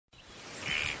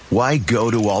Why go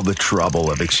to all the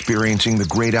trouble of experiencing the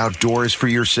great outdoors for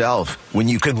yourself when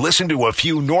you can listen to a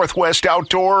few Northwest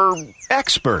outdoor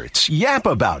experts yap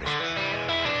about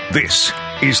it? This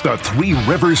is the Three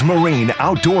Rivers Marine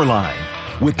Outdoor Line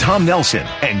with Tom Nelson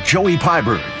and Joey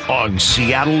Pyburn on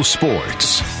Seattle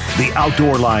Sports. The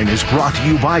Outdoor Line is brought to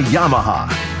you by Yamaha,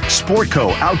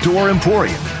 Sportco Outdoor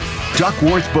Emporium,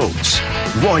 Duckworth Boats,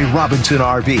 Roy Robinson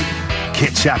RV,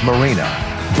 Kitsap Marina,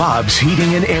 Bob's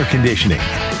Heating and Air Conditioning,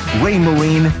 Ray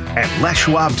Marine, and Les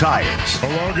Schwab Tires.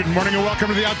 Hello, good morning, and welcome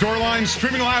to the Outdoor Line,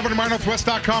 streaming live on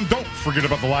MileNorthwest.com. Don't forget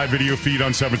about the live video feed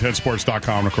on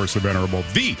 710sports.com, and of course, the venerable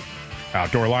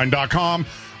TheOutdoorLine.com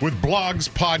with blogs,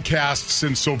 podcasts,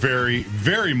 and so very,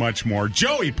 very much more.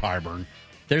 Joey Pyburn.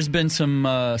 There's been some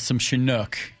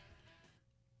Chinook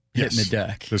hitting the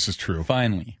deck. This is true.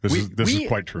 Finally. This is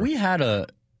quite true. We had a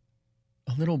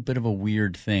little bit of a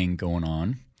weird thing going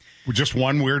on. Just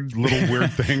one little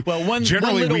weird thing. Well,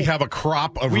 generally we have a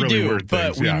crop of really weird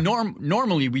things. But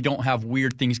normally we don't have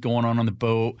weird things going on the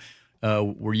boat.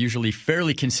 We're usually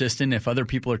fairly consistent. If other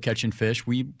people are catching fish,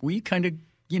 we kind of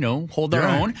hold our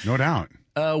own. No doubt.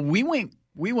 We went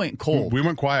cold. We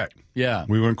went quiet. Yeah,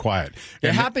 we went quiet.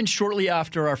 It happened shortly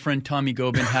after our friend Tommy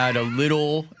Gobin had a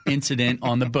little incident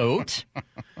on the boat.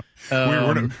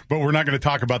 But we're not going to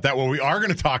talk about that. What we are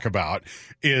going to talk about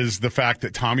is the fact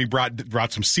that Tommy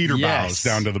brought some cedar boughs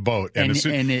down to the boat, and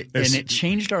it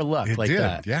changed our luck like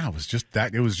that. Yeah, it was just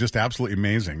that. It was just absolutely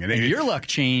amazing. And your luck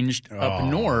changed up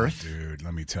north, dude.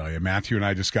 Let me tell you, Matthew and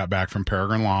I just got back from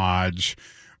Peregrine Lodge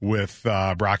with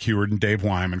Brock Heward and Dave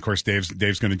Wyman. Of course, Dave's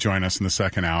going to join us in the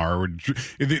second hour.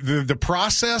 The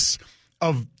process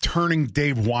of turning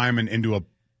Dave Wyman into a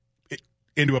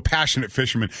passionate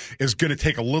fisherman is going to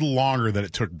take a little longer than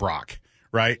it took Brock,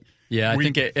 right? Yeah, I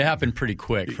think it happened pretty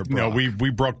quick for Brock. No, we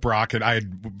broke Brock,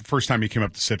 and first time he came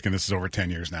up to Sitka, this is over 10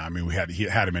 years now. I mean, he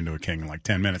had him into a king in like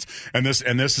 10 minutes. And this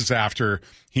is after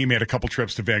he made a couple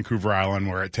trips to Vancouver Island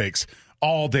where it takes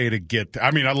all day to get there.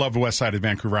 I mean, I love the west side of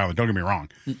Vancouver Island, don't get me wrong,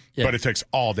 but it takes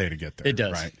all day to get there. It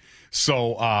does. Right?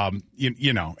 So, and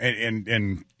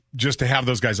just to have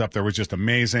those guys up there was just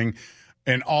amazing.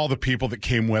 And all the people that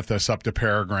came with us up to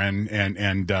Peregrine,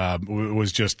 and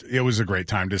it was a great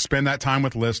time to spend that time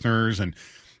with listeners and,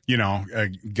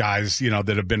 guys,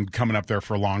 that have been coming up there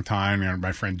for a long time.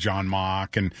 My friend John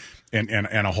Mock and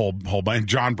a whole bunch.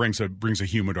 John brings a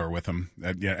humidor with him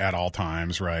at all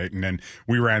times, right? And then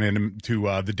we ran into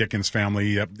the Dickens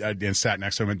family and sat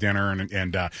next to him at dinner,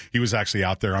 and he was actually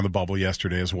out there on the bubble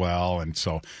yesterday as well. And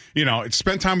so, it's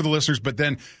spend time with the listeners, but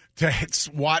then to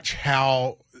watch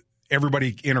how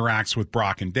everybody interacts with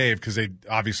Brock and Dave because they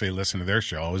obviously listen to their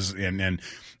shows, and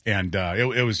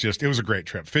it was a great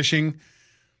trip. Fishing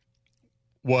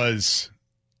was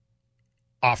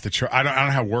off the chart. I don't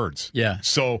have words. Yeah.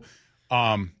 So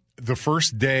the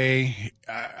first day,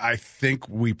 I think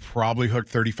we probably hooked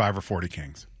 35 or 40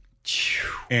 kings,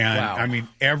 and wow. I mean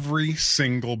every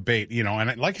single bait.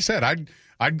 And like you said,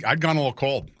 I'd gone a little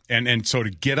cold, and so to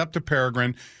get up to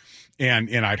Peregrine.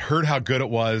 And I'd heard how good it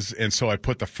was, and so I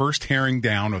put the first herring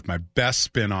down with my best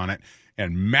spin on it,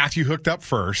 and Matthew hooked up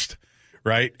first,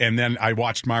 right? And then I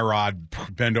watched my rod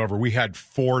bend over. We had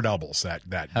 4 doubles that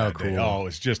cool. day. Oh, it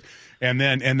was just and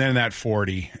then that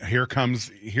 40. Here comes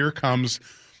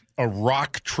a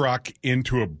rock truck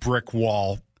into a brick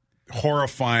wall,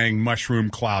 horrifying mushroom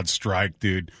cloud strike,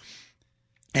 dude.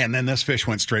 And then this fish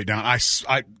went straight down.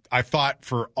 I thought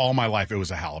for all my life it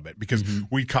was a halibut because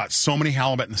we caught so many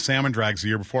halibut in the salmon drags the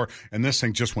year before, and this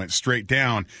thing just went straight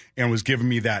down and was giving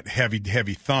me that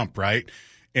heavy thump, right?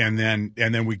 And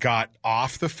then we got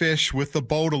off the fish with the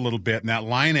boat a little bit, and that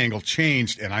line angle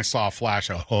changed, and I saw a flash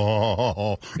of,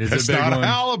 that's not a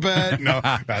halibut. No,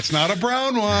 that's not a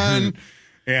brown one.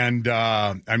 And,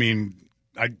 I mean,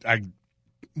 I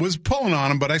was pulling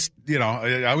on him, but I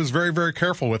was very, very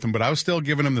careful with him, but I was still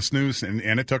giving him the snooze, and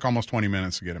it took almost 20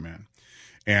 minutes to get him in.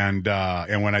 And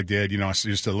when I did, it's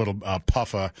just a little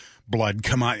puff of blood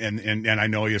come on, and I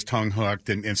know he has tongue hooked,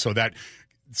 and so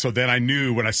then I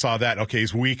knew when I saw that, okay,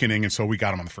 he's weakening, and so we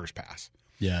got him on the first pass.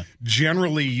 Yeah.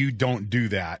 Generally, you don't do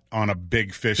that on a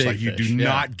big fish. You do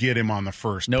not get him on the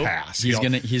first pass.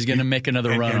 He's gonna make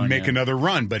another run and make another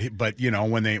run. But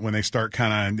when they start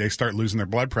losing their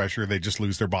blood pressure, they just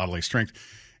lose their bodily strength.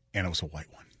 And it was a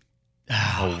white one.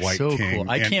 A white so king.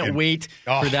 Cool. I can't wait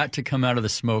for that to come out of the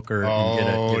smoker and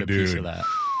get a piece of that.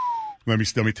 Let me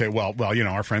tell you. Well,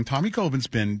 our friend Tommy Coben's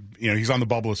been, he's on the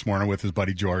bubble this morning with his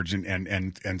buddy George,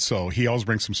 and so he always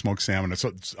brings some smoked salmon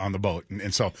on the boat,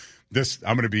 and so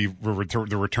I'm going to be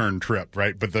the return trip,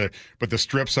 right? But the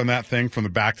strips on that thing from the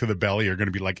back to the belly are going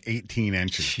to be like 18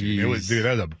 inches. That was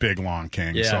a big long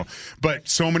king. Yeah. So, but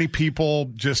so many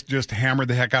people just hammered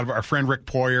the heck out of it. Our friend Rick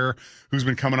Poyer, who's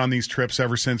been coming on these trips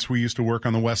ever since we used to work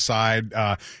on the west side,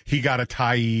 he got a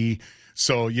tie.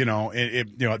 So,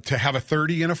 to have a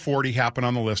 30 and a 40 happen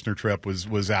on the listener trip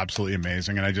was absolutely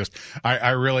amazing. And I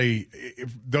really,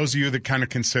 those of you that kind of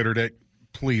considered it,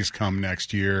 please come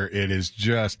next year. It is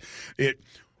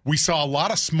we saw a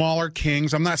lot of smaller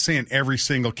kings. I'm not saying every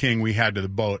single king we had to the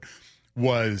boat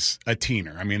was a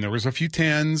teener. I mean, there was a few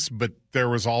 10s, but there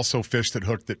was also fish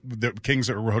the kings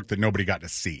that were hooked that nobody got to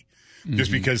see.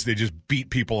 Just because they just beat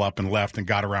people up and left and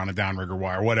got around a downrigger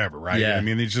wire, whatever, right? Yeah. I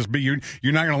mean,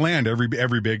 you're not going to land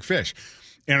every big fish.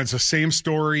 And it's the same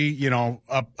story,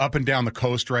 up and down the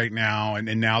coast right now.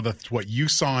 And now that's what you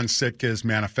saw in Sitka is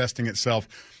manifesting itself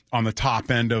on the top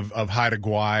end of Haida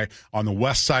Gwaii, on the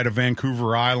west side of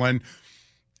Vancouver Island.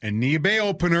 And Nia Bay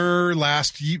opener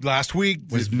last week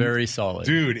was very solid.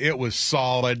 Dude, it was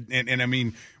solid. And I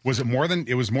mean, was it more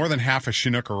than half a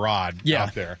Chinook rod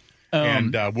out there?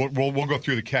 And we'll go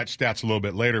through the catch stats a little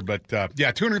bit later. But,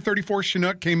 234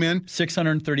 Chinook came in.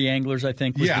 630 anglers, I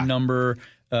think, was the number.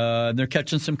 They're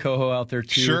catching some coho out there,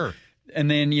 too. Sure.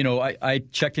 And then, I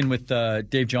checked in with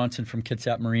Dave Johnson from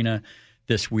Kitsap Marina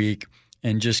this week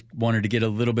and just wanted to get a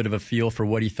little bit of a feel for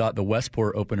what he thought the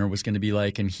Westport opener was going to be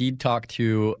like. And he'd talked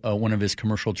to one of his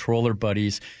commercial troller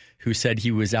buddies who said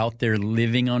he was out there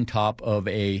living on top of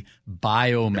a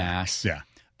biomass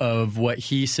of what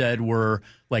he said were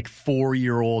like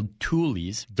 4-year-old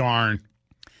tulies. Darn.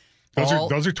 Those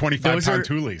are 25-pound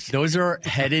tulies. Those are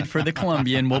headed for the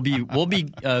Columbian. We'll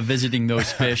be visiting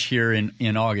those fish here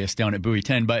in August down at Buoy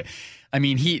 10. But I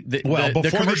mean,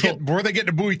 before they get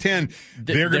to Buoy 10,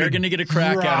 they're going to get a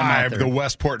crack at them out there. The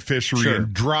Westport fishery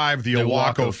and drive the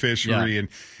Oahu fishery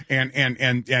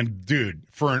and dude,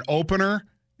 for an opener,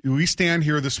 we stand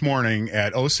here this morning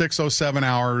at 06:07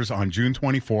 hours on June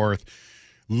 24th.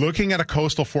 Looking at a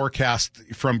coastal forecast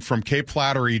from Cape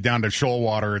Flattery down to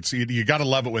Shoalwater, you got to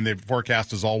love it when the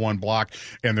forecast is all one block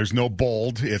and there's no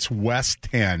bold. It's West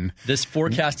 10. This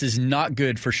forecast is not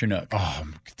good for Chinook. Oh,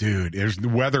 dude, the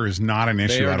weather is not an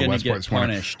issue out of Westport this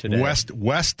morning. Today.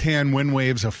 West 10, wind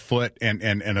waves a foot and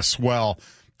a swell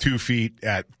 2 feet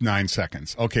at 9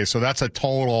 seconds. Okay, so that's a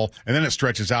total, and then it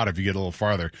stretches out if you get a little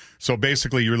farther. So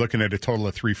basically, you're looking at a total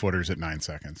of 3-footers at 9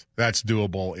 seconds. That's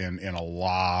doable in a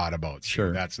lot of boats.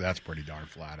 Sure, that's pretty darn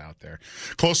flat out there.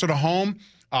 Closer to home,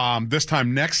 this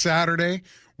time next Saturday,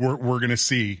 we're going to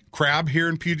see crab here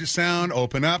in Puget Sound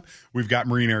open up. We've got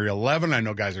Marine Area 11. I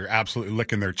know guys are absolutely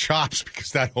licking their chops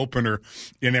because that opener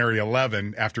in Area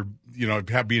 11, after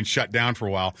being shut down for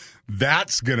a while,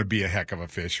 that's going to be a heck of a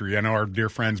fishery. I know our dear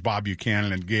friends Bob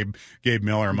Buchanan and Gabe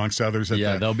Miller, amongst others,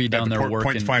 they'll be down there working.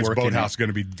 Point Defiance Boathouse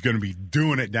going to be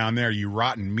doing it down there. You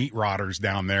rotten meat rotters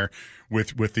down there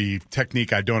with the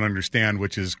technique I don't understand,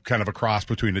 which is kind of a cross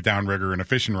between a downrigger and a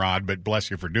fishing rod. But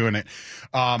bless you for doing it.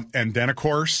 And then of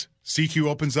course CQ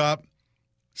opens up,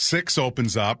 6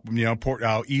 opens up.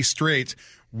 East Straits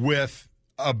with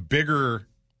a bigger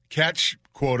catch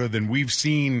quota than we've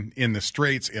seen in the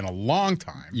Straits in a long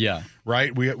time. Yeah.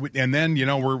 Right. And then,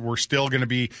 we're still going to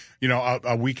be,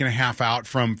 a week and a half out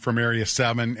from Area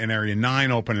 7 and Area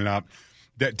 9 opening up.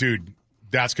 That's going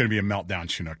to be a meltdown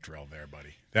Chinook drill there,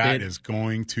 buddy. That is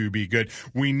going to be good.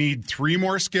 We need 3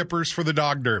 more skippers for the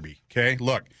Dog Derby. Okay.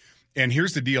 Look, and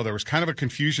here's the deal. There was kind of a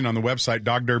confusion on the website,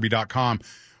 dogderby.com.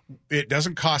 It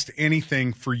doesn't cost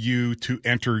anything for you to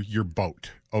enter your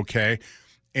boat. Okay.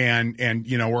 And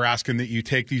we're asking that you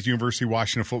take these University of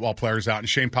Washington football players out. And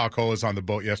Shane Palco was on the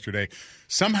boat yesterday.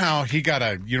 Somehow he got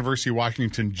a University of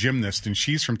Washington gymnast, and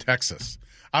she's from Texas.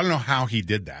 I don't know how he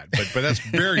did that, but that's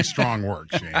very strong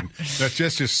work, Shane. That's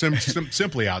just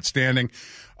simply outstanding.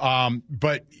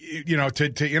 But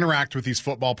to interact with these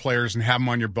football players and have them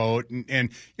on your boat, and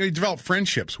you develop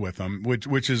friendships with them,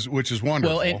 which is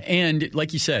wonderful. Well, and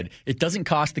like you said, it doesn't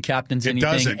cost the captains anything.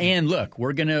 It doesn't. And look,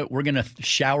 we're gonna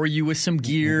shower you with some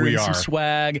gear and some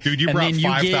swag. Dude, you brought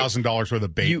 $5,000 worth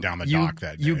of bait down the dock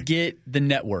that day. You get the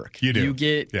network. You do. You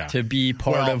get to be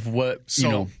part of what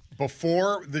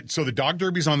Before the Dog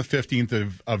Derby's on the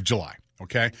 15th of July.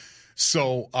 Okay,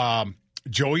 so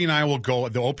Joey and I will go.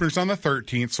 The opener's on the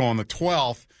 13th, so on the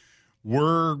 12th,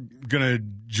 we're gonna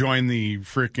join the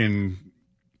freaking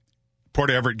Port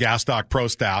Everett Gas Dock Pro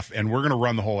staff, and we're gonna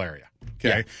run the whole area.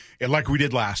 Okay, and like we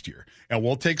did last year, and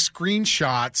we'll take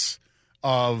screenshots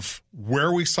of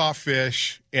where we saw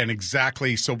fish and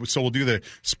exactly. So we'll do the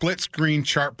split screen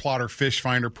chart plotter fish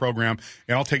finder program,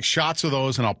 and I'll take shots of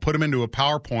those and I'll put them into a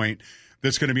PowerPoint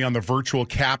that's going to be on the virtual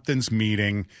captain's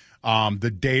meeting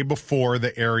the day before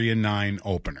the Area 9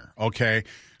 opener. Okay,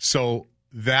 so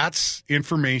that's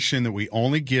information that we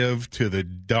only give to the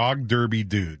dog derby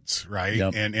dudes, right?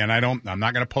 Yep. And I'm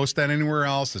not going to post that anywhere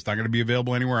else. It's not going to be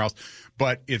available anywhere else.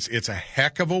 But it's a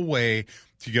heck of a way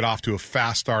to get off to a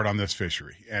fast start on this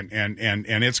fishery, and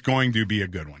it's going to be a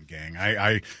good one, gang.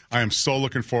 I am so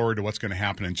looking forward to what's going to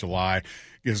happen in July,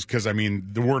 because I mean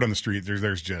the word on the street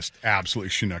there's just absolutely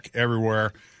Chinook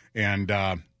everywhere, and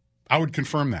I would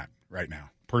confirm that right now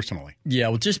personally. Yeah,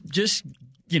 well, just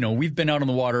we've been out on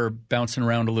the water bouncing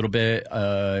around a little bit.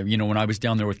 When I was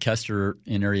down there with Kester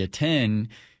in Area 10,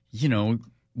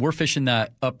 we're fishing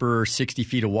that upper 60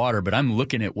 feet of water, but I'm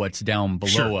looking at what's down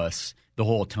below us the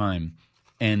whole time.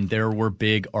 And there were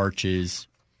big arches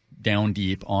down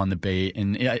deep on the bait.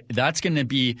 And that's going to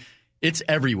be – it's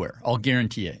everywhere. I'll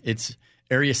guarantee it. It's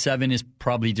Area 7 is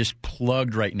probably just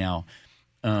plugged right now.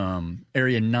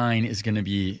 Area 9 is going to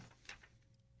be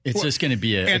 – it's just going to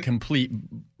be a complete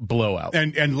blowout.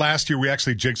 And last year we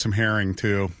actually jigged some herring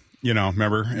too,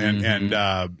 remember? And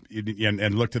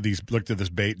looked at this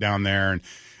bait down there, and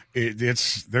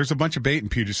there's a bunch of bait in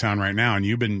Puget Sound right now, and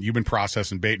you've been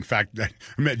processing bait. In fact, I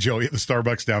met Joey at the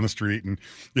Starbucks down the street, and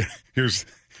here's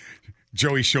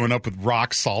Joey showing up with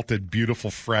rock salted, beautiful,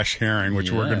 fresh herring,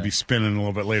 which we're going to be spinning a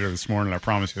little bit later this morning. I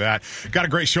promise you that. Got a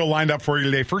great show lined up for you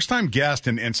today. First time guest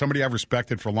and somebody I've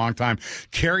respected for a long time,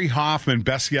 Cary Hoffman,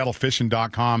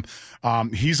 bestseattlefishing.com.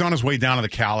 He's on his way down to the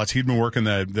Cowlitz. He'd been working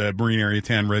the Marine Area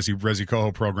 10 Resi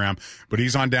Coho program, but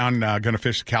he's on down going to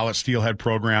fish the Cowlitz Steelhead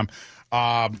program.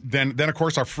 Then of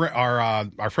course our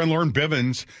friend Lauren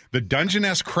Bivens, the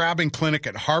Dungeness Crabbing Clinic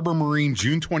at Harbor Marine,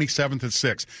 June 27th at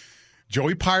 6.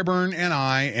 Joey Pyburn and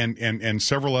I and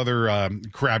several other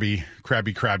crabby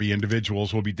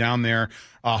individuals will be down there.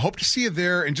 Hope to see you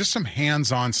there, and just some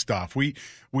hands-on stuff.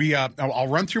 I'll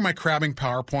run through my crabbing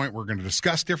PowerPoint. We're going to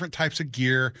discuss different types of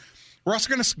gear. We're also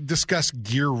going to discuss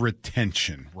gear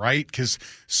retention, right? Because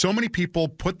so many people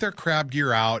put their crab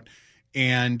gear out,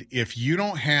 and if you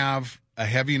don't have a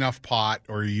heavy enough pot,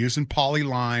 or you're using poly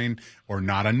line or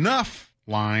not enough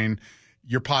line,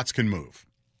 your pots can move.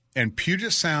 And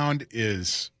Puget Sound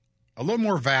is a little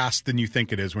more vast than you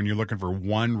think it is when you're looking for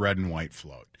one red and white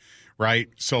float, right?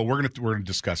 So we're gonna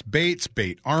discuss baits,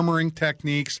 bait armoring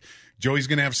techniques. Joey's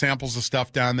going to have samples of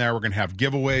stuff down there. We're going to have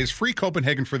giveaways, free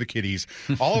Copenhagen for the kiddies.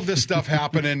 All of this stuff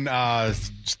happening.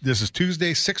 This is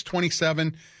Tuesday,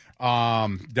 6/27.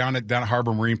 Down at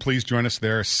Harbor Marine. Please join us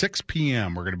there. 6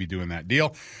 p.m. We're going to be doing that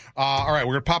deal. All right,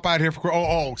 we're going to pop out here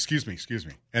for excuse me.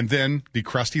 And then the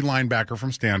crusty linebacker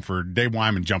from Stanford, Dave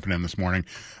Wyman, jumping in this morning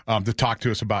to talk to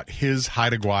us about his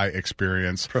Haida Gwaii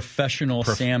experience. Professional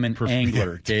salmon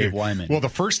angler, Dave Wyman. Well, the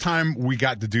first time we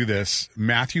got to do this,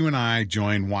 Matthew and I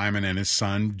joined Wyman and his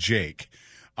son Jake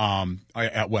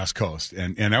at West Coast,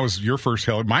 and that was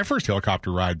my first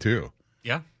helicopter ride too.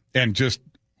 Yeah, and just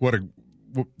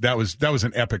that was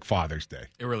an epic Father's Day.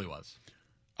 It really was.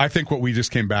 I think what we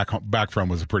just came back from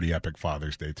was a pretty epic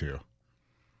Father's Day too.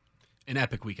 An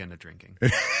epic weekend of drinking.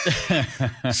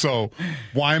 So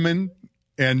Wyman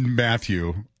and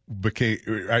Matthew became.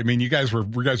 I mean, you guys were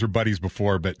buddies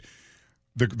before, but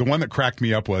the one that cracked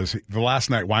me up was the last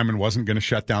night Wyman wasn't going to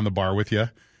shut down the bar with you,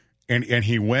 and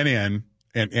he went in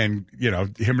and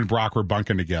him and Brock were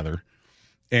bunking together,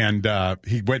 and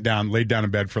he went down, laid down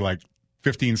in bed for like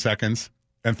 15 seconds.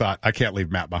 And thought, I can't leave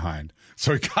Matt behind.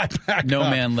 So he got back up. No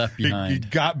man left behind. He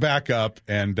got back up.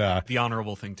 And the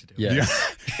honorable thing to do.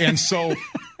 Yes. Yeah. And so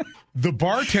the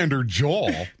bartender,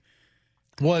 Joel,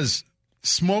 was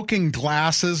smoking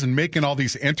glasses and making all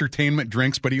these entertainment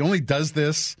drinks, but he only does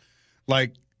this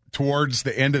like towards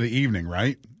the end of the evening,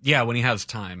 right? Yeah, when he has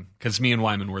time, because me and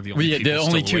Wyman were the only people the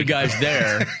only still two awake. guys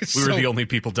there. We were the only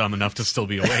people dumb enough to still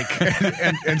be awake.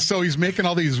 and so he's making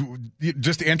all these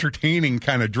just entertaining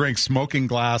kind of drinks, smoking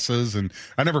glasses, and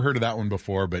I never heard of that one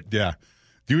before, but yeah.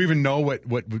 Do you even know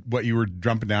what you were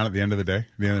jumping down at the end of the day? At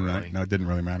the end of the night? No, it didn't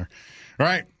really matter. All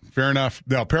right, fair enough.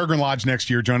 Now, Peregrine Lodge next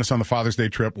year. Join us on the Father's Day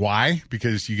trip. Why?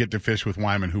 Because you get to fish with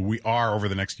Wyman, who we are over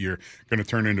the next year going to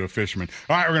turn into a fisherman.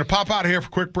 All right, we're going to pop out of here for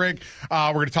a quick break.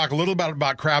 We're going to talk a little bit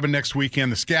about crabbing next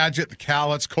weekend, the Skagit, the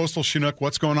Cowlitz, coastal Chinook,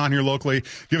 what's going on here locally.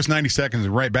 Give us 90 seconds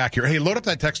and right back here. Hey, load up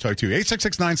that text toy, too.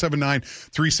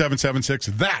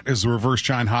 866-979-3776. That is the Reverse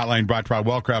Chine Hotline brought to you by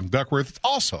Wellcraft and Duckworth. It's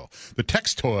also the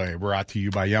text toy brought to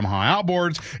you by Yamaha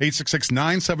Outboards.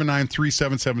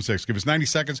 866-979-3776. Give us 90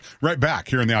 seconds. Right back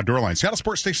here in the Outdoor Line. Seattle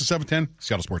Sports Station 710,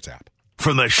 Seattle Sports app.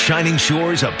 From the shining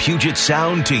shores of Puget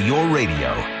Sound to your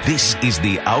radio, this is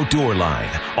the Outdoor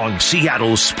Line on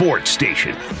Seattle's sports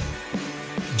station.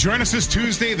 Join us this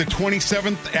Tuesday, the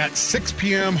 27th at 6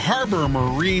 p.m. Harbor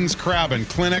Marines Crab and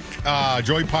Clinic.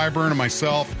 Joey Pyburn and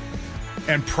myself,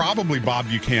 and probably Bob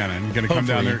Buchanan, going to come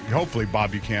down there. Hopefully,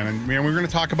 Bob Buchanan. Man, we're going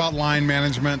to talk about line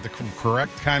management, the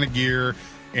correct kind of gear,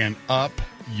 and up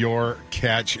your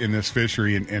catch in this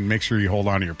fishery, and make sure you hold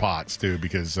on to your pots too,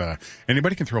 because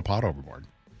anybody can throw a pot overboard.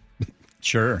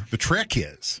 Sure. The trick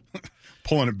is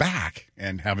pulling it back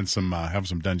and having some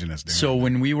Dungeness down. So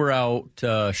when we were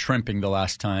out shrimping the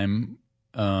last time,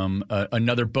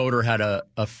 another boater had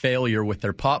a failure with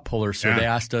their pot puller, so they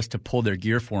asked us to pull their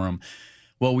gear for them.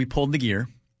 Well, we pulled the gear.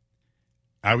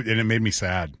 And it made me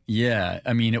sad. Yeah.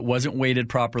 I mean, it wasn't weighted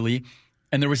properly,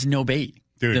 and there was no bait.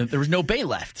 Dude. There was no bait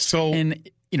left. So, and,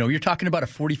 you're talking about a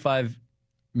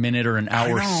 45-minute or an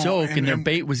hour soak, and their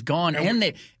bait was gone.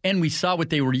 And we saw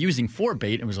what they were using for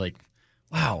bait, and it was like,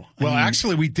 wow.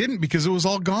 Actually, we didn't, because it was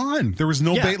all gone. There was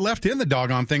no bait left in the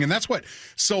doggone thing, and that's what.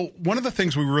 So one of the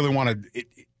things we really want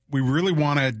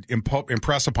to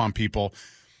impress upon people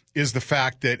is the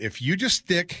fact that if you just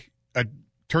stick a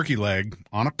turkey leg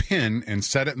on a pin and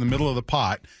set it in the middle of the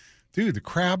pot, dude, the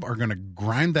crab are going to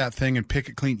grind that thing and pick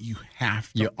it clean. You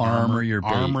have to armor your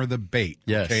bait. Armor the bait.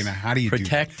 Yes. Okay, now how do you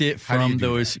protect do it from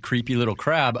those creepy little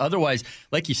crab? Otherwise,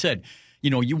 like you said,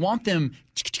 you want them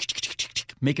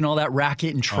making all that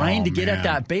racket and trying to get at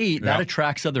that bait. That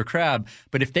attracts other crab.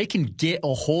 But if they can get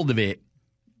a hold of it,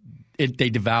 they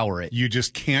devour it. You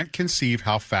just can't conceive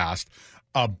how fast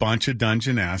a bunch of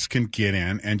Dungeness can get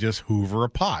in and just hoover a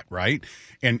pot, right?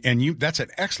 And that's an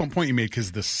excellent point you made,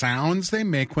 because the sounds they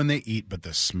make when they eat, but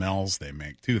the smells they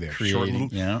make too. They're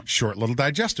short little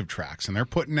digestive tracts, and they're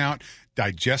putting out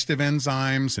digestive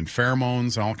enzymes and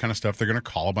pheromones and all kind of stuff. They're going to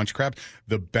call a bunch of crabs.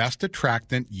 The best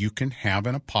attractant you can have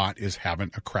in a pot is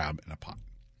having a crab in a pot,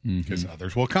 because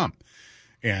others will come.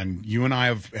 And you and I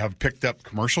have picked up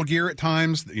commercial gear at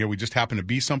times. We just happen to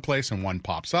be someplace and one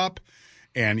pops up,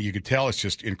 and you could tell it's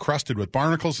just encrusted with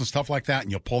barnacles and stuff like that.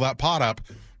 And you'll pull that pot up,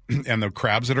 and the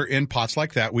crabs that are in pots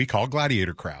like that, we call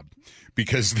gladiator crab,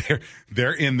 because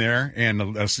they're in there,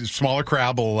 and a smaller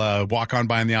crab will walk on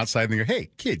by on the outside and they go,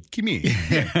 "Hey, kid, come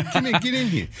here, come in, get in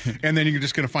here." And then you're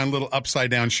just going to find little upside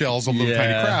down shells of little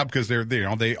tiny crab, because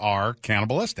they are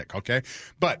cannibalistic. Okay,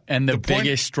 but the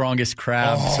biggest, strongest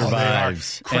crab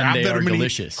survives, and they are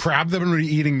delicious. Crab that are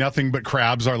eating nothing but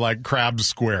crabs are like crabs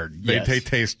squared. They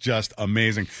taste just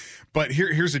amazing. But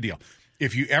here's the deal.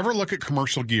 If you ever look at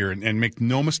commercial gear, and make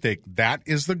no mistake, that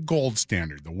is the gold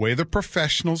standard. The way the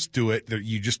professionals do it,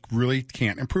 you just really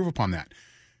can't improve upon that.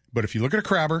 But if you look at a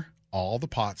crabber, all the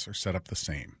pots are set up the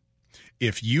same.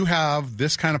 If you have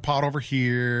this kind of pot over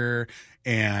here,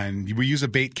 and we use a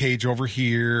bait cage over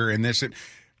here, and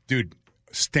dude,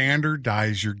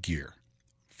 standardize your gear.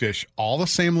 Fish all the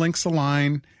same lengths of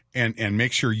line, and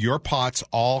make sure your pots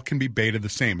all can be baited the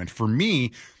same. And for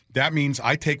me, that means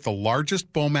I take the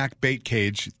largest Bomac bait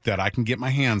cage that I can get my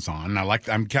hands on.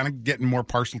 I'm kind of getting more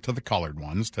partial to the colored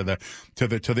ones, to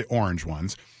the orange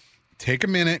ones. Take a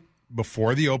minute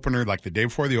before the opener, like the day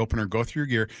before the opener, go through your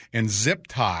gear and zip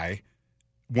tie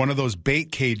one of those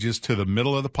bait cages to the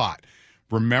middle of the pot.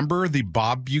 Remember the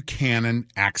Bob Buchanan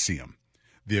axiom.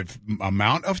 The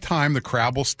amount of time the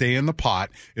crab will stay in the pot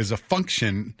is a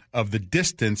function of the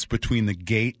distance between the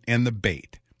gate and the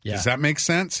bait. Yeah. Does that make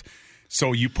sense?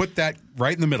 So you put that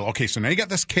right in the middle. Okay, so now you got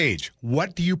this cage.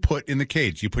 What do you put in the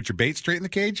cage? You put your bait straight in the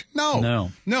cage? No.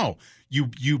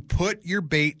 You put your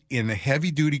bait in the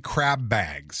heavy-duty crab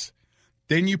bags.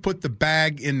 Then you put the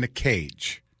bag in the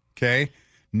cage. Okay?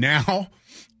 Now,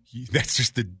 that's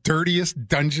just the dirtiest,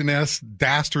 Dungeness,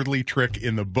 dastardly trick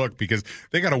in the book, because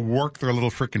they got to work their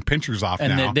little freaking pinchers off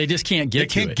now. And they just can't get to it.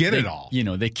 They can't get it all.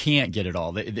 They can't get it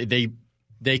all.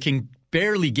 They can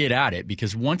barely get at it,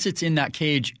 because once it's in that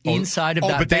cage inside of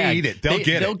that but bag, they eat it.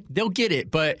 They'll get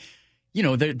it, but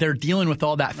they're dealing with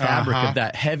all that fabric of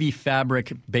that heavy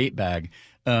fabric bait bag.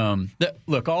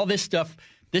 Look, all this stuff.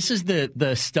 This is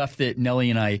the stuff that Nellie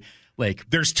and I like.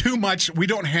 There's too much. We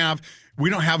don't have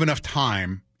enough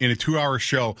time in a 2-hour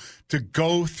show to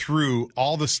go through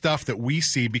all the stuff that we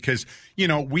see, because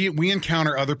we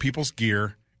encounter other people's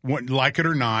gear. Like it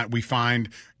or not, we find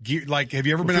gear. Like, have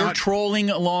you ever been out trolling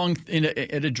along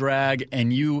at a drag,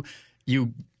 and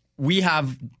we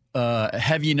have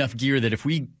heavy enough gear that if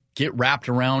we get wrapped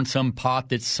around some pot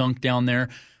that's sunk down there,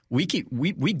 we get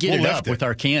it up with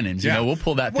our cannons. Yeah. We'll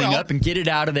pull that thing up and get it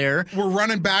out of there. We're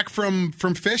running back from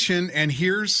fishing, and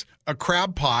here's a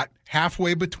crab pot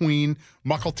halfway between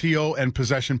Mukilteo and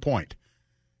Possession Point.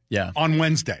 Yeah, on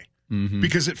Wednesday.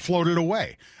 because it floated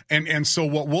away. And so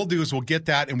what we'll do is we'll get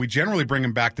that, and we generally bring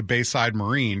them back to Bayside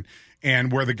Marine,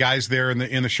 and where the guys there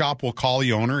in the shop will call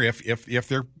the owner if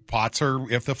their pots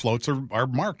if the floats are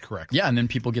marked correctly. Yeah, and then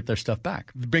people get their stuff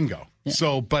back. Bingo. Yeah.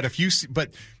 So, but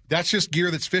that's just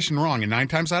gear that's fishing wrong. And 9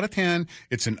 times out of 10,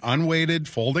 it's an unweighted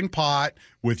folding pot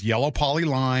with yellow poly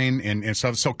line and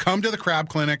stuff. So come to the Crab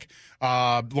Clinic.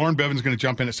 Lauren Bevan's going to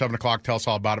jump in at 7 o'clock, tell us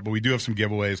all about it. But we do have some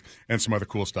giveaways and some other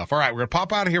cool stuff. All right, we're going to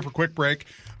pop out of here for a quick break.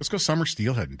 Let's go summer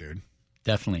steelheading, dude.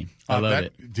 Definitely. I love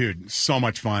it. Dude, so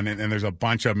much fun. And there's a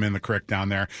bunch of them in the creek down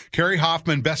there. Cary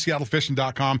Hoffman,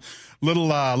 bestseattlefishing.com. Little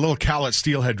Cowlitz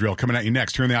steelhead drill coming at you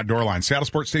next here in the Outdoor Line. Seattle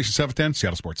Sports Station 710,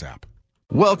 Seattle Sports app.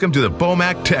 Welcome to the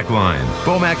Bomac Tech Line.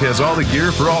 Bomac has all the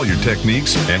gear for all your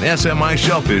techniques, and SMI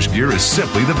shellfish gear is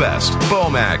simply the best.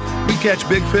 Bomac, we catch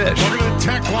big fish. Welcome to the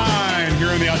Tech Line here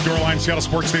in the Outdoor Line, Seattle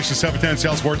Sports Station 710,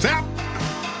 Seattle Sports app.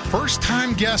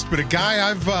 First-time guest, but a guy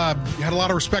I've had a lot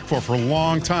of respect for a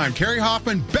long time. Cary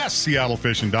Hoffman,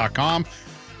 bestseattlefishing.com.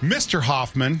 Mr.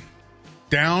 Hoffman,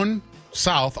 down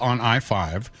south on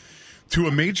I-5 to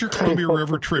a major Columbia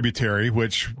River tributary,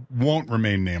 which won't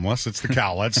remain nameless. It's the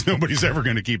Cowlitz. Nobody's ever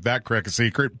going to keep that creek a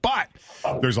secret. But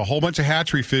there's a whole bunch of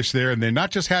hatchery fish there, and they're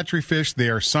not just hatchery fish. They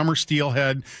are summer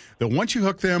steelhead that once you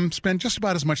hook them, spend just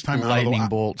about as much time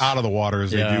out of the water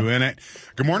as they do in it.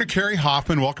 Good morning, Cary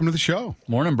Hoffman. Welcome to the show.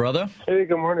 Morning, brother. Hey,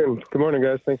 good morning. Good morning,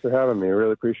 guys. Thanks for having me. I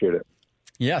really appreciate it.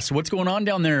 Yeah, so what's going on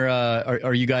down there?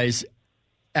 Are you guys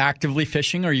actively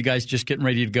fishing, or are you guys just getting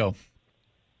ready to go?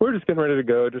 We're just getting ready to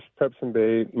go. Just prep some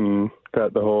bait and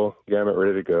got the whole gamut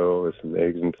ready to go with some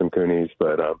eggs and some coonies.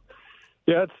 But,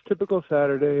 yeah, it's typical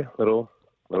Saturday, little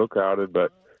crowded,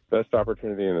 but best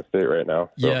opportunity in the state right now.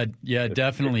 So yeah,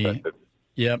 definitely.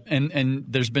 Yep, and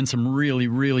there's been some really,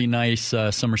 really nice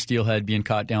summer steelhead being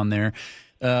caught down there.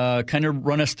 Kind of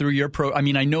run us through your I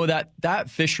mean, I know that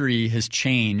fishery has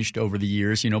changed over the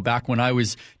years. You know, back when I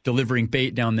was delivering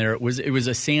bait down there, it was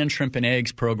a sand, shrimp, and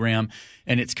eggs program,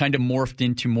 and it's kind of morphed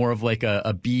into more of like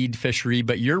a bead fishery.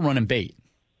 But you're running bait.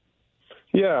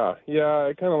 Yeah,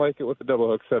 I kind of like it with the double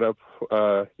hook setup.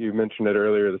 You mentioned it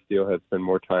earlier. The steelhead spend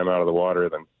more time out of the water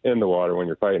than in the water when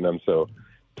you're fighting them. So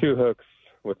 2 hooks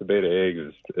with the beta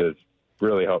eggs is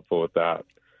really helpful with that.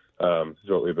 Is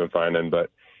what we've been finding, but.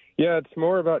 Yeah, it's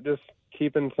more about just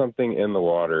keeping something in the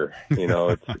water. You know,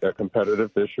 it's a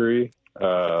competitive fishery.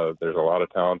 There's a lot of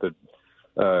talented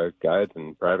guides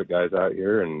and private guys out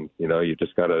here, and, you know, you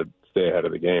just got to stay ahead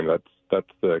of the game. That's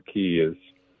the key, is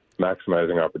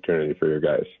maximizing opportunity for your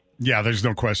guys. Yeah, there's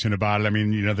no question about it. I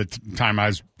mean, you know, the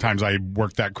times I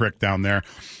worked that creek down there,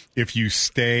 if you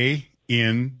stay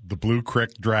in the Blue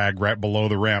Creek drag right below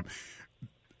the ramp,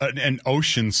 an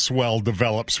ocean swell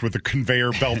develops with a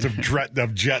conveyor belt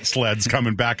of jet sleds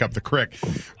coming back up the creek.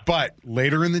 But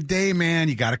later in the day, man,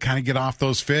 you got to kind of get off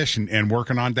those fish and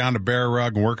working on down to Bear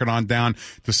Rug and working on down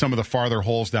to some of the farther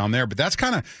holes down there. But that's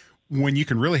kind of when you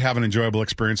can really have an enjoyable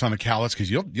experience on the Cowlitz,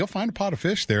 because you'll find a pot of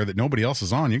fish there that nobody else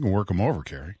is on. You can work them over,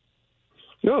 Cary.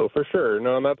 No, for sure.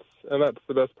 No, and that's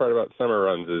the best part about summer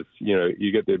runs is, you know,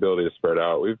 you get the ability to spread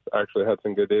out. We've actually had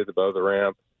some good days above the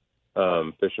ramp.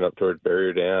 Fishing up towards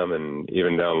Barrier Dam and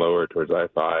even down lower towards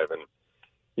I-5. And,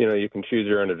 you know, you can choose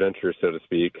your own adventure, so to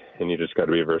speak, and you just got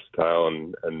to be versatile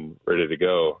and ready to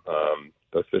go.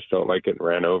 Those fish don't like getting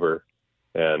ran over,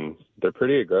 and they're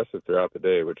pretty aggressive throughout the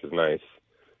day, which is nice.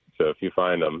 So if you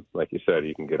find them, like you said,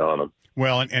 you can get on them.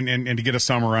 Well, and to get a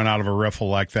summer run out of a riffle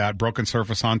like that, broken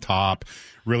surface on top,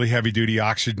 really heavy-duty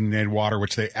oxygenated water,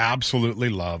 which they absolutely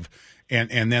love.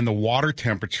 And then the water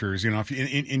temperatures, you know, if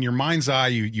in your mind's eye,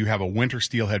 you have a winter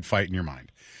steelhead fight in your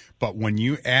mind. But when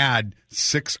you add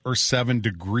 6 or 7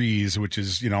 degrees, which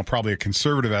is, you know, probably a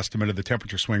conservative estimate of the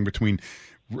temperature swing between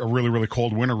a really, really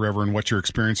cold winter river and what you're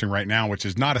experiencing right now, which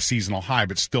is not a seasonal high,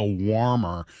 but still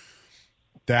warmer,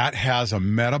 that has a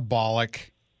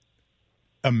metabolic,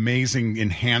 amazing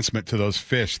enhancement to those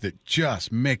fish that just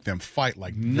make them fight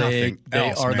like nothing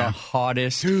else. They are man. The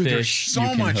hottest Dude, fish. They're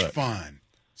so much hook. fun.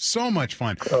 So much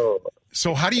fun. Oh,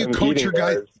 so how do you coach your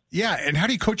guys? Yeah, and how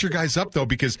do you coach your guys up, though?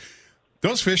 Because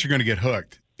those fish are going to get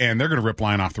hooked, and they're going to rip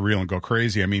line off the reel and go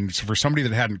crazy. I mean, for somebody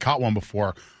that hadn't caught one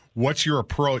before, what's your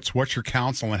approach? What's your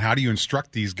counsel? And how do you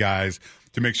instruct these guys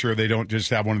to make sure they don't just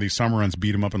have one of these summer runs,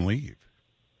 beat them up, and leave?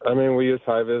 I mean, we use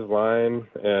high-vis line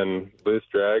and loose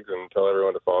drags and tell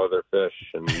everyone to follow their fish.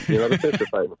 And, you know, the fish are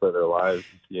fighting for their lives.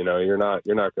 You know, you're not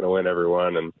going to win every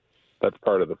one, and that's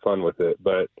part of the fun with it.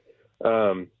 But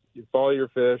you follow your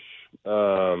fish,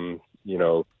 you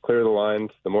know, clear the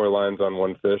lines. The more lines on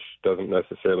one fish doesn't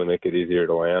necessarily make it easier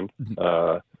to land.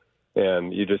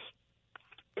 And you just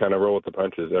kind of roll with the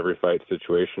punches. Every fight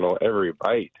situational. Every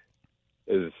bite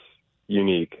is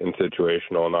unique and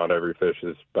situational. Not every fish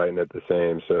is biting it the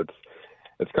same, so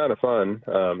it's kind of fun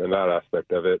in that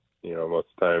aspect of it. Most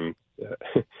of the time,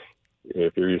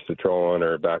 if you're used to trolling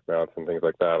or back mounts and things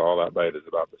like that, all that bite is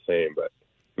about the same. But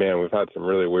man, we've had some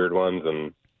really weird ones,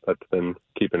 and that's been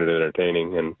keeping it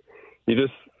entertaining. And you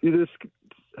just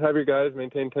have your guys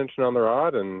maintain tension on the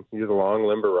rod and use a long,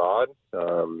 limber rod,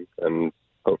 and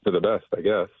hope for the best, I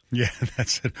guess. Yeah,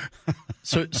 that's it.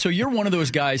 So you're one of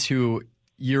those guys who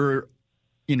you're,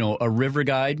 a river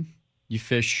guide. You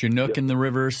fish Chinook in the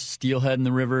rivers, Steelhead in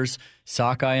the rivers,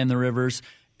 Sockeye in the rivers,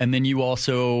 and then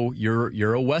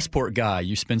you're a Westport guy.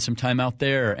 You spend some time out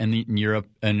there, and you're a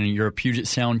Puget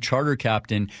Sound charter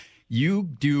captain. You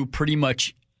do pretty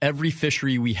much every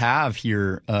fishery we have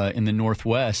here in the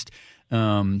Northwest.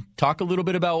 Talk a little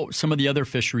bit about some of the other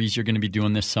fisheries you're going to be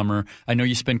doing this summer. I know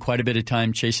you spend quite a bit of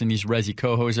time chasing these resi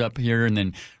cohos up here, and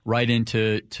then right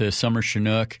into summer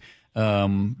Chinook.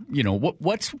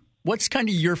 What's kind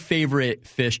of your favorite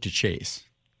fish to chase?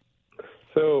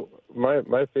 So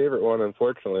my favorite one,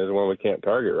 unfortunately, is the one we can't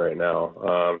target right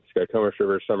now. Skycomish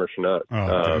River summer Chinook,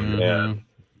 and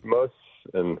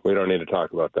we don't need to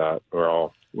talk about that,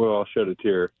 or we'll all shed a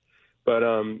tear. But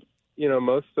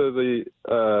most of the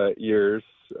years,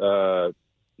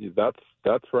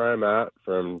 that's where I'm at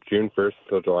from June 1st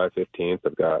until July 15th.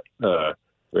 I've got a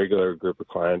regular group of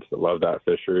clients that love that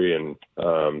fishery, and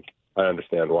I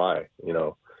understand why.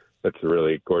 It's a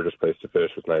really gorgeous place to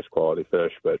fish with nice quality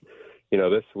fish. But,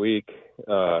 this week,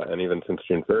 and even since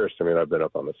June 1st, I've been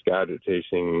up on the Skagit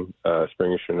chasing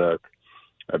spring Chinook.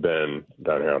 I've been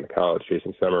down here on the Cowlitz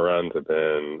chasing summer runs. I've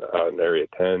been out in Area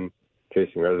 10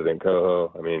 chasing resident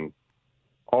coho.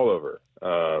 All over.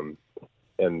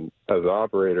 And as an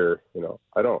operator,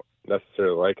 I don't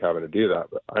necessarily like having to do that,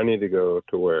 but I need to go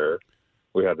to where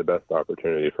we have the best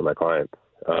opportunity for my clients.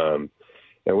 And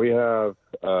we have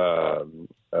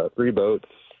 3 boats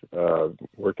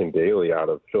working daily out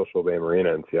of Chilchel Bay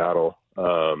Marina in Seattle.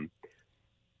 All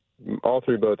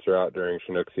 3 boats are out during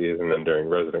Chinook season, and during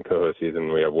resident coho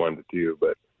season, we have 1 to 2.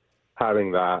 But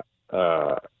having that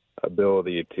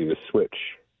ability to switch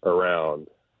around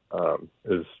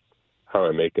is how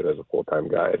I make it as a full-time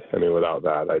guide. Without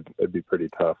that, it'd be pretty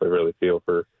tough. I really feel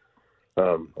for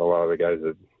a lot of the guys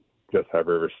that just have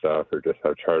river stuff or just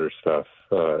have charter stuff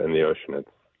in the ocean. It's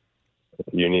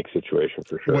a unique situation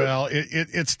for sure. Well,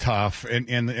 it's tough,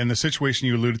 and the situation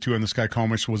you alluded to in the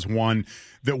Skycomish was one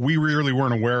that we really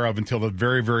weren't aware of until the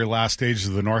very, very last stages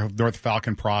of the North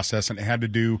Falcon process, and it had to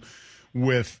do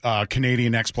with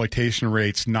Canadian exploitation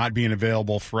rates not being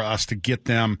available for us to get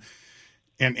them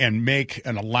and make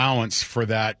an allowance for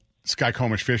that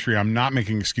Skycomish fishery. I'm not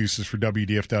making excuses for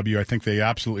WDFW. I think they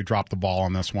absolutely dropped the ball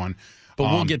on this one.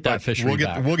 But we'll get that fishery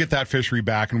back. We'll get that fishery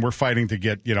back, and we're fighting to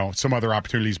get some other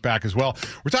opportunities back as well.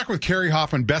 We're talking with Cary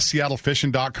Hoffman,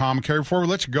 bestseattlefishing.com. Cary, before we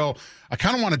let you go, I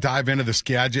kind of want to dive into the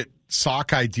Skagit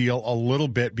sockeye deal a little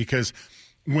bit, because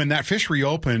when that fishery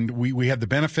opened, we had the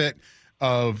benefit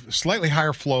of slightly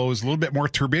higher flows, a little bit more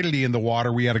turbidity in the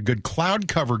water. We had a good cloud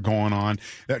cover going on.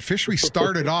 That fishery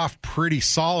started off pretty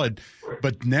solid,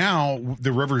 but now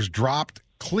the river's dropped,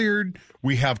 cleared.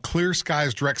 We have clear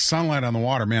skies, direct sunlight on the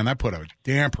water. Man, that put a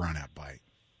damper on that bite.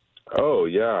 Oh,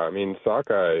 yeah.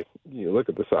 Sockeye, you look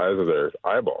at the size of their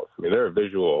eyeballs. They're a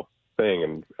visual thing,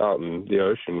 and out in the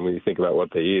ocean, when you think about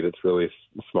what they eat, it's really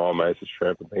small mice and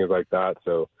shrimp and things like that.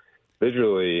 So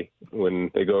visually,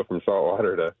 when they go from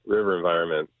saltwater to river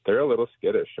environment, they're a little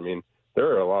skittish. There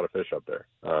are a lot of fish up there.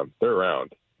 They're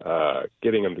around.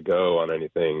 Getting them to go on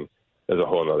anything is a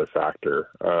whole other factor.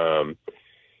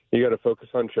 You got to focus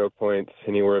on choke points.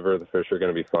 Anywhere where the fish are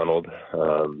going to be funneled.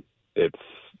 It's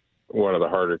one of the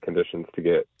harder conditions to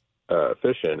get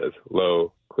fish in is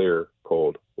low, clear,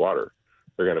 cold water.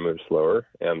 They're going to move slower,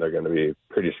 and they're going to be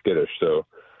pretty skittish. So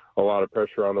a lot of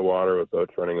pressure on the water with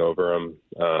boats running over them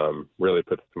really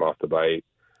puts them off the bite.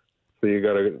 So you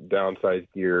got to downsize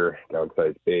gear,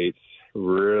 downsize baits,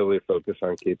 really focus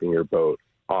on keeping your boat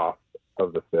off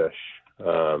of the fish.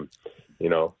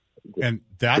 And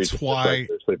that's why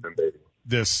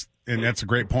this, and that's a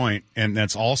great point. And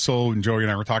that's also, and Joey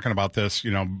and I were talking about this,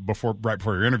 right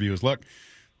before your interview, is look,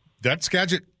 that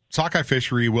Skagit sockeye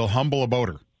fishery will humble a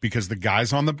boater, because the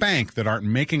guys on the bank that aren't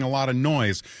making a lot of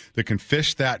noise, that can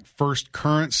fish that first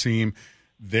current seam,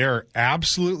 they're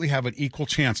absolutely have an equal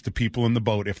chance to people in the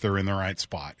boat if they're in the right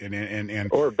spot. And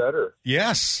or better.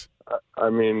 Yes.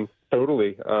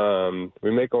 Totally.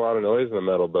 We make a lot of noise in a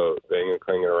metal boat, banging and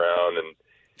clanging around, and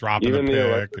dropping even the the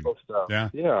pick electrical stuff. Yeah.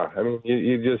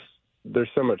 You just, there's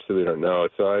so much that we don't know.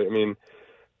 So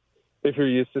if you're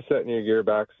used to setting your gear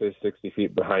back, say 60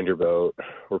 feet behind your boat,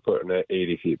 we're putting it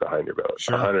 80 feet behind your boat,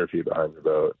 Sure. 100 feet behind your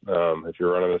boat. If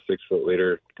you're running a 6-foot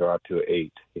leader, go out to an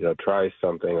 8. Try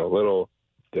something a little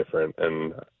different,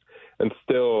 and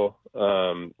still,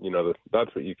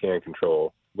 that's what you can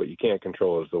control. What you can't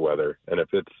control is the weather. And if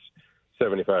it's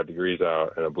 75 degrees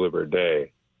out and a bluebird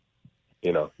day,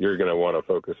 you're going to want to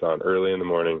focus on early in the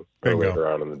morning or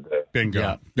later on in the day.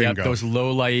 Bingo. Yeah, those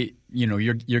low light,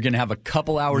 you're going to have a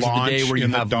couple hours of the day where you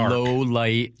have low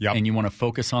light, and you want to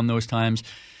focus on those times.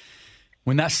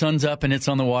 When that sun's up and it's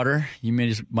on the water, you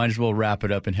might as well wrap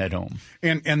it up and head home.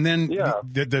 And then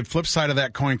the flip side of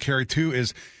that coin, Cary, too,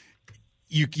 is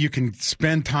you can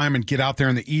spend time and get out there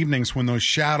in the evenings when those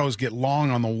shadows get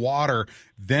long on the water,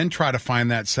 then try to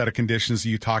find that set of conditions that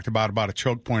you talked about a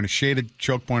choke point, a shaded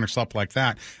choke point or something like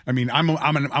that. I mean, I'm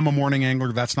a morning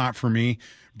angler. That's not for me.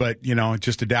 But,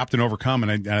 just adapt and overcome.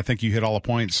 And I think you hit all the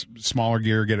points. Smaller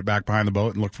gear, get it back behind the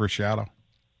boat and look for a shadow.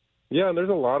 Yeah, and there's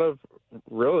a lot of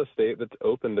real estate that's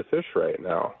open to fish right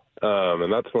now.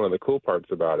 And that's one of the cool parts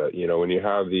about it. When you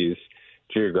have these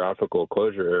geographical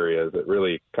closure areas, that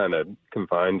really kind of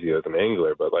confines you as an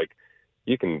angler. But,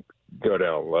 you can go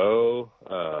down low.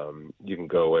 You can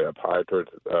go way up high towards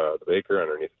the Baker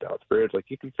underneath the Downs Bridge.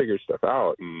 You can figure stuff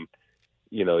out. And,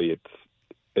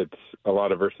 it's a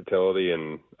lot of versatility.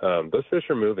 And those fish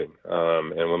are moving.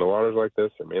 And when the water's like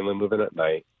this, they're mainly moving at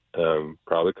night.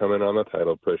 Probably coming on the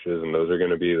tidal pushes, and those are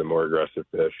going to be the more aggressive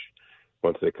fish.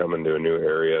 Once they come into a new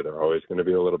area, they're always going to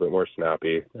be a little bit more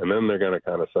snappy, and then they're going to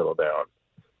kind of settle down.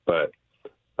 But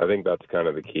I think that's kind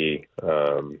of the key,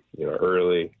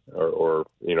 early or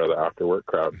the after work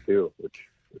crowd too, which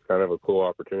is kind of a cool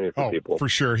opportunity for people. For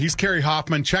sure. He's Cary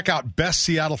Hoffman. Check out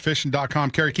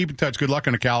bestseattlefishing.com. Cary, keep in touch. Good luck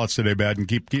on the Cowlitz today, bud, and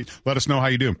keep let us know how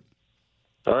you do.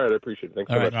 All right, I appreciate it.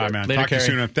 Thanks so much. All right, man. Later, Talk to you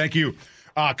soon. Thank you.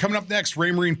 Coming up next,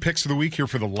 Ray Marine Picks of the Week here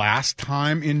for the last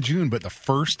time in June, but the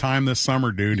first time this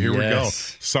summer, dude. Here we go.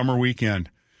 Summer weekend.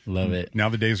 Love it. Now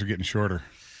the days are getting shorter,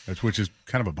 which is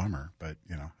kind of a bummer, but,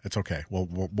 it's okay. We'll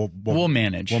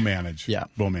manage. We'll manage. Yeah.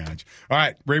 We'll manage. All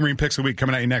right, Ray Marine Picks of the Week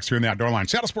coming at you next here in the Outdoor Line.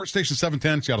 Seattle Sports Station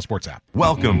 710, Seattle Sports app.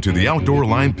 Welcome to the Outdoor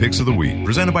Line Picks of the Week,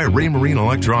 presented by Ray Marine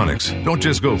Electronics. Don't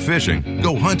just go fishing,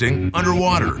 go hunting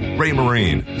underwater. Ray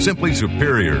Marine, simply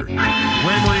superior. Ray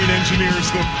Marine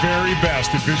engineers the very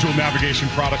best in visual navigation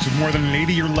products with more than an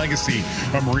 80-year legacy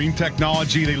of marine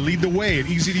technology. They lead the way in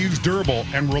easy-to-use, durable,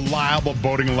 and reliable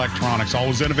boating electronics.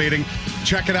 Always innovating.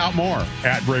 Check it out more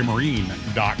at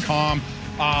raymarine.com.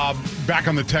 Back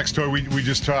on the text toy, we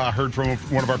just heard from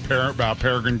one of our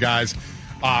Peregrine guys,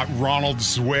 Ronald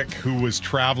Zwick, who was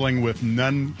traveling with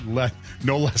no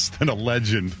less than a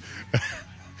legend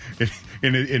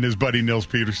in his buddy Nils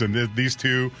Peterson. These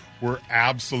two were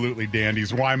absolutely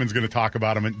dandies. Wyman's going to talk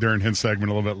about them during his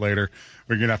segment a little bit later.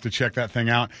 We're going to have to check that thing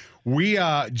out.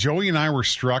 Joey and I were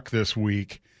struck this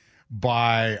week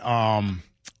by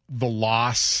the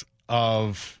loss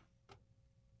of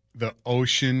the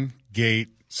Ocean Gate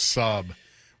sub.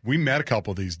 We met a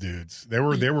couple of these dudes. They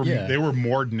were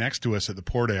moored next to us at the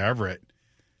Port of Everett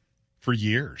for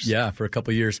years. Yeah, for a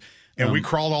couple of years. And we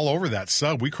crawled all over that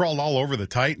sub. We crawled all over the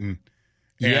Titan.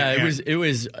 It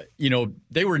was.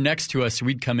 They were next to us. So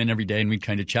we'd come in every day and we'd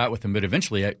kind of chat with them. But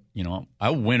eventually, I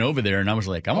went over there and I was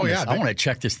like, I want to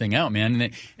check this thing out,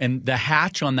 man. And the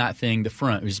hatch on that thing, the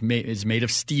front, is made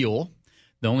of steel.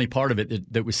 The only part of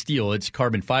it that was steel, it's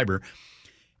carbon fiber.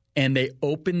 And they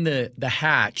opened the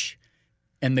hatch,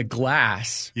 and the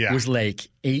glass was like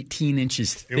 18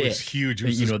 inches thick. It was huge. It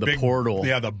was the big portal.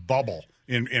 Yeah, the bubble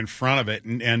in front of it,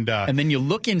 and then you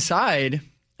look inside,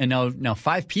 and now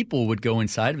 5 people would go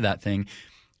inside of that thing,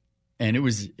 and it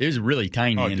was really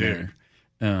tiny in there.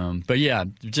 But yeah,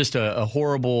 just a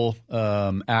horrible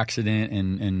accident,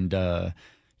 and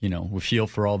we feel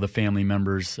for all the family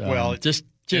members.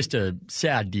 Just a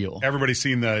sad deal. Everybody's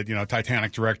seen the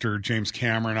Titanic director James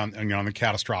Cameron on the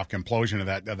catastrophic implosion of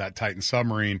that Titan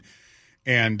submarine,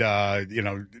 and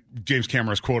James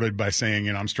Cameron is quoted by saying,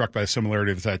 "I'm struck by the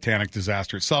similarity of the Titanic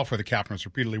disaster itself, where the captain was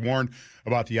repeatedly warned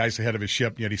about the ice ahead of his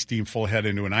ship, yet he steamed full ahead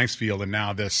into an ice field, and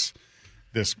now this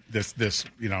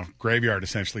graveyard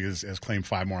essentially has claimed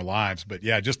 5 more lives." But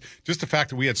yeah, just the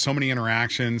fact that we had so many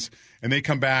interactions, and they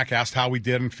come back, asked how we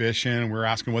did in fishing, and we were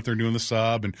asking what they're doing the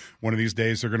sub, and one of these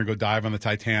days they're going to go dive on the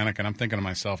Titanic, and I'm thinking to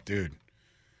myself, dude,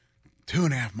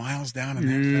 2.5 miles down in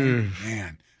that thing,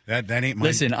 man, that ain't my.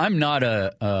 Listen, I'm not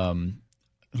a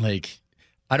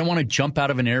I don't want to jump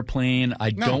out of an airplane.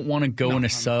 I don't want to go in a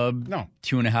sub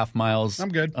 2.5 miles I'm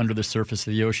good. Under the surface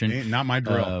of the ocean. Ain't not my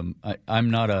drill.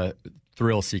 I'm not a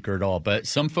thrill seeker at all, but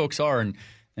some folks are,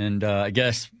 and I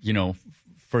guess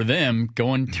for them,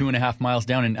 going 2.5 miles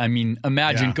down, and I mean,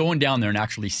 imagine going down there and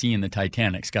actually seeing the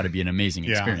Titanic's got to be an amazing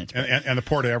experience. And the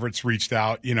Port of Everett's reached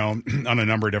out, on a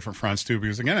number of different fronts too,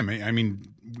 because again, I mean,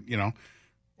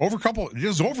 it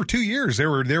was over 2 years. They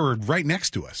were right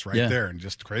next to us, there, and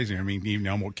just crazy. I mean,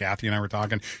 Kathy and I were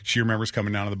talking. She remembers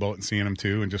coming down to the boat and seeing them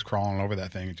too, and just crawling over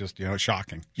that thing. It's just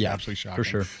shocking. Yeah, absolutely shocking. For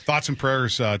sure. Thoughts and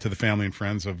prayers to the family and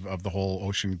friends of the whole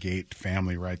Ocean Gate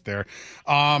family right there.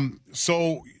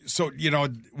 So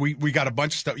we got a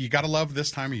bunch of stuff. You got to love this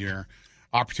time of year.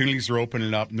 Opportunities are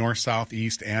opening up north, south,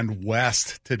 east, and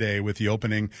west today with the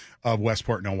opening of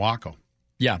Westport and Owako.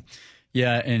 Yeah,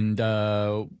 and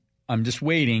I'm just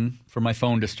waiting for my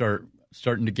phone to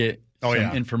starting to get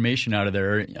some information out of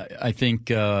there. I think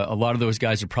a lot of those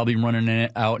guys are probably running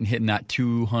it out and hitting that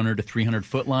 200 to 300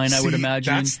 foot line. I would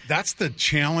imagine that's the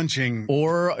challenging.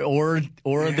 Or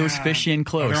those fish in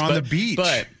close. They're on the beach.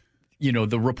 But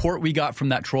the report we got from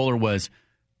that trawler was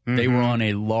they were on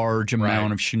a large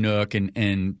amount of Chinook,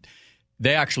 and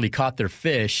they actually caught their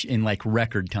fish in like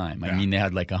record time. I mean, they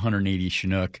had like 180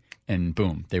 Chinook, and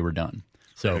boom, they were done.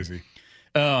 So. Crazy.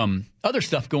 Other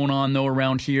stuff going on though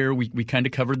around here. We kind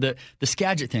of covered the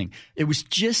Skagit thing. It was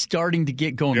just starting to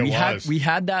get going. We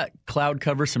had that cloud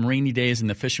cover, some rainy days, and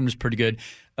the fishing was pretty good.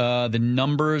 The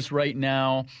numbers right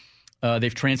now,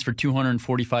 they've transferred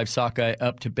 245 sockeye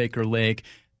up to Baker Lake.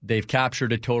 They've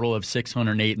captured a total of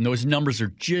 608, and those numbers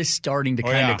are just starting to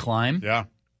kind of climb. Yeah.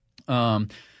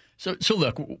 So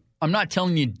look, I'm not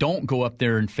telling you don't go up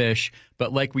there and fish,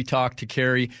 but like we talked to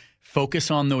Cary,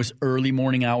 focus on those early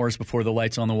morning hours before the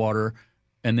light's on the water,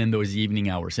 and then those evening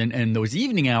hours. And those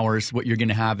evening hours, what you're going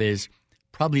to have is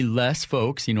probably less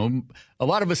folks. A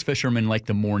lot of us fishermen like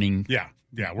the morning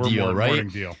we're deal, right? Morning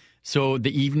deal. So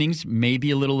the evenings may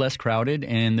be a little less crowded,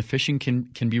 and the fishing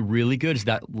can be really good as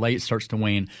that light starts to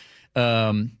wane.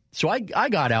 So I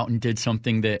got out and did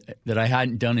something that I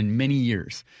hadn't done in many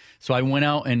years. So I went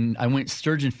out and I went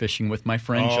sturgeon fishing with my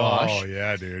friend Josh. Oh,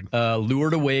 yeah, dude.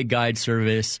 Lured Away Guide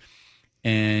Service.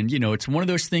 And, it's one of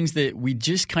those things that we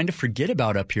just kind of forget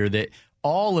about up here, that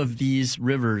all of these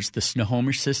rivers, the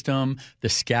Snohomish system, the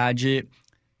Skagit,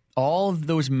 all of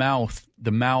those mouths,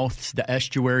 the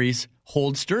estuaries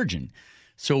hold sturgeon.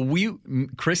 So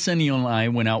Chris Senio and I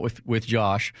went out with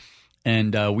Josh,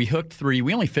 and we hooked 3.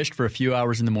 We only fished for a few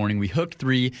hours in the morning. We hooked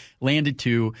 3, landed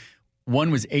 2. One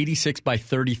was 86 by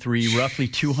 33, roughly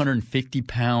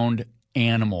 250-pound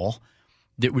animal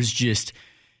that was just –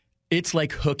 it's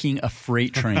like hooking a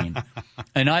freight train.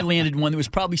 And I landed one that was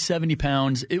probably 70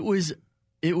 pounds. It was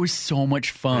so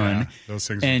much fun. Yeah, those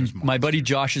things and are just my buddy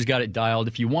Josh has got it dialed.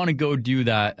 If you want to go do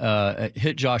that,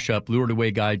 hit Josh up, Lured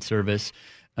Away Guide Service.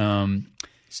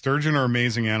 Sturgeon are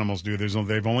amazing animals, dude.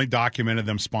 They've only documented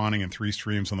them spawning in 3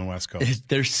 streams on the West Coast.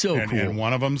 They're so cool. And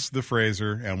one of them's the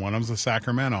Fraser, and one of them's the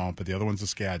Sacramento, but the other one's the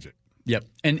Skagit. Yep,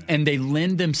 and they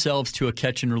lend themselves to a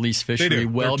catch and release fishery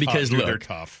well because they're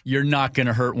tough. You're not going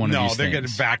to hurt one of these things. No, they get a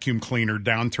vacuum cleaner,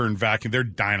 downturn vacuum. They're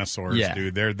dinosaurs,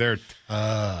 dude. They're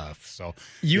tough. So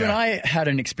you and I had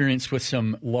an experience with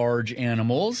some large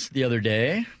animals the other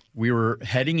day. We were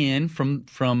heading in from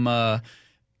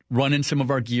running some of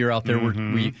our gear out there.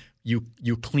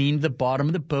 You cleaned the bottom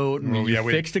of the boat, and we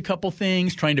fixed a couple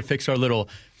things, trying to fix our little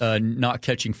not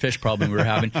catching fish problem we were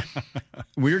having.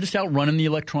 We were just out running the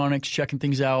electronics, checking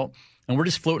things out, and we're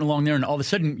just floating along there, and all of a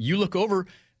sudden you look over,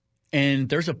 and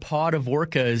there's a pod of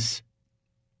orcas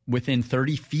within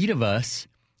 30 feet of us,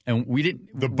 and we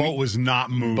didn't – The boat was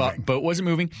not moving. Boat wasn't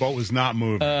moving. Boat was not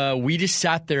moving. We just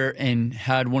sat there and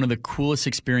had one of the coolest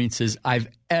experiences I've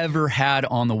ever had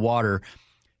on the water.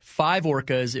 5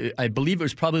 orcas. I believe it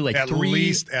was probably like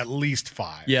 3. At least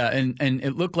 5. Yeah, and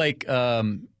it looked like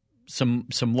some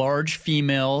large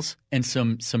females and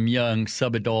some young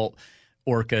subadult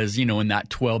orcas, in that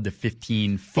 12 to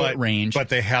 15 foot range. But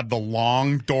they had the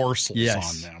long dorsals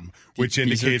on them, which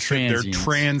indicates that they're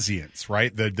transients,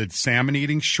 right? The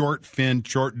salmon-eating, short-fin,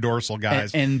 short dorsal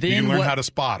guys. And then you can learn how to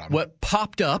spot them. What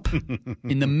popped up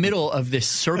in the middle of this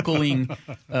circling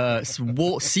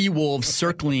sea wolves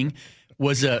circling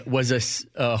was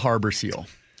a harbor seal.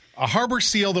 A harbor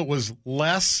seal that was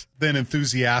less than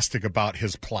enthusiastic about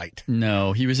his plight.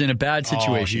 No, he was in a bad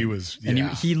situation. He was, and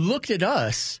he looked at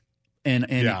us,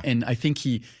 and I think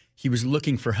he was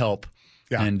looking for help.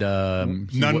 Yeah.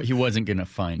 And he wasn't going to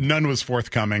find. None was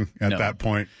forthcoming at that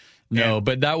point. No,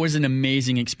 but that was an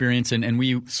amazing experience, and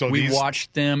we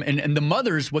watched them, and the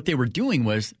mothers, what they were doing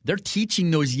was they're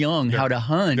teaching those young how to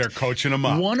hunt. They're coaching them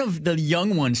up. One of the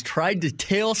young ones tried to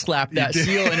tail slap that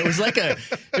seal, and it was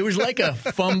like a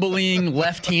fumbling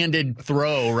left-handed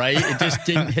throw, right? It just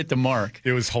didn't hit the mark.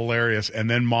 It was hilarious, and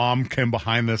then Mom came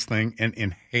behind this thing and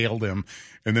inhaled him,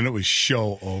 and then it was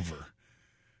show over.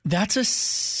 That's a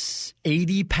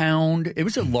 80-pound. It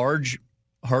was a large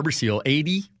harbor seal,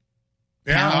 80.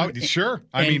 Yeah, sure.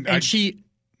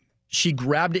 She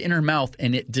grabbed it in her mouth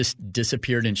and it just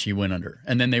disappeared and she went under.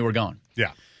 And then they were gone.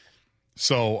 Yeah.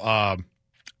 So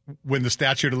when the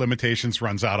statute of limitations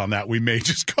runs out on that, we may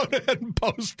just go ahead and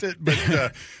post it.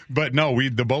 But no,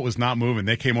 the boat was not moving.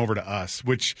 They came over to us,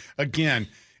 which again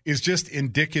is just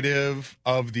indicative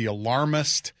of the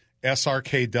alarmist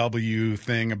SRKW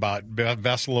thing about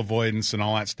vessel avoidance and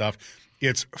all that stuff.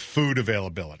 It's food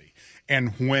availability.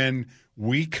 And when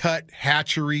we cut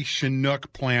hatchery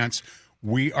Chinook plants,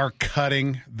 we are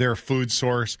cutting their food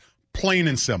source, plain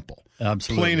and simple.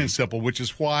 Absolutely. Plain and simple, which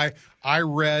is why I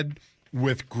read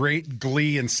with great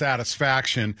glee and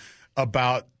satisfaction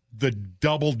about the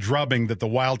double drubbing that the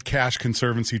Wild Cache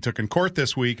Conservancy took in court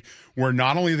this week, where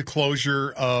not only the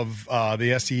closure of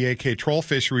the SEAK troll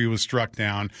fishery was struck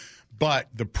down, but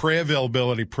the prey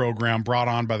availability program brought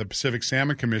on by the Pacific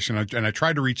Salmon Commission, and I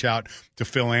tried to reach out to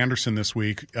Phil Anderson this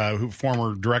week,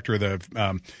 former director of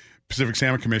the Pacific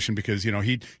Salmon Commission, because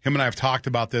him and I have talked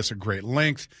about this at great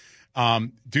length.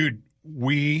 Dude,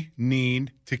 we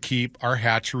need to keep our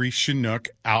hatchery Chinook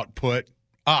output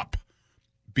up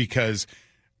because,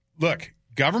 look,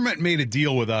 government made a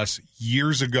deal with us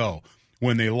years ago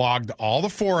when they logged all the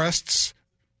forests.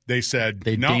 They said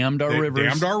they damned our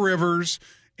rivers.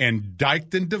 And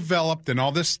diked and developed and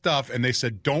all this stuff. And they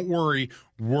said, don't worry,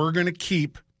 we're going to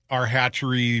keep our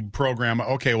hatchery program.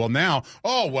 Okay, well, now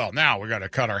we got to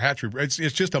cut our hatchery. It's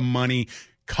just a money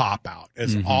cop-out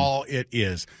is all it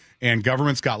is. And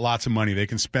government's got lots of money. They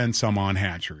can spend some on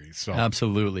hatcheries. So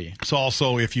absolutely. So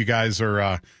also, if you guys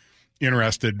are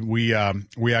interested, we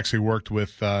actually worked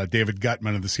with David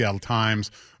Gutman of the Seattle Times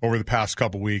over the past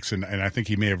couple weeks, and I think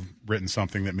he may have written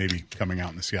something that may be coming out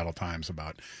in the Seattle Times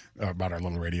about our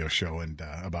little radio show and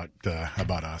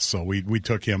about us. So we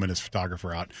took him and his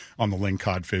photographer out on the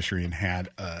lingcod fishery and had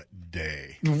a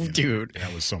day. Dude,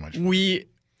 that was so much fun. We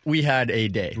had a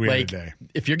day. We had a day.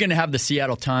 If you're going to have the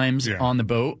Seattle Times on the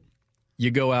boat, you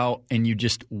go out and you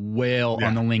just whale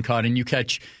on the lingcod and you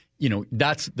catch.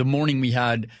 That's the morning we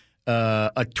had.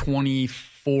 A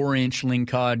 24-inch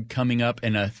lingcod coming up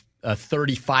and a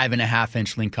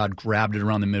 35.5-inch lingcod grabbed it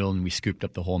around the middle and we scooped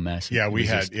up the whole mess. Yeah,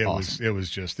 Awesome. It was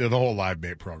just the whole live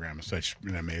bait program is such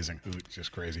an amazing. It's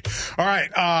just crazy. All right,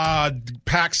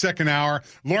 pack second hour.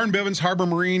 Lauren Bivens, Harbor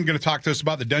Marine, going to talk to us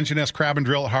about the Dungeness Crab and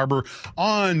Drill at Harbor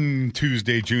on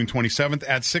Tuesday, June 27th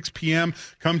at 6 p.m.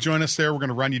 Come join us there. We're going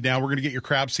to run you down. We're going to get your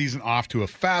crab season off to a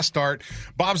fast start.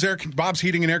 Bob's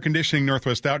Heating and Air Conditioning,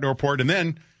 Northwest Outdoor Port, and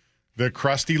then the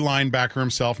crusty linebacker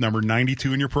himself, number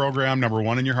 92 in your program, number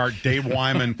 1 in your heart, Dave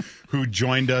Wyman, who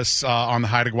joined us on the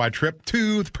Haida Gwaii trip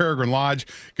to the Peregrine Lodge.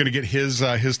 Going to get his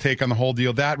take on the whole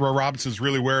deal. That, Roy Robinson's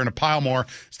really wearing a pile more.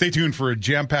 Stay tuned for a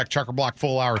jam-packed chucker block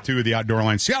full hour 2 of the Outdoor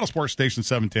Line. Seattle Sports Station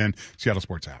 710, Seattle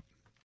Sports app.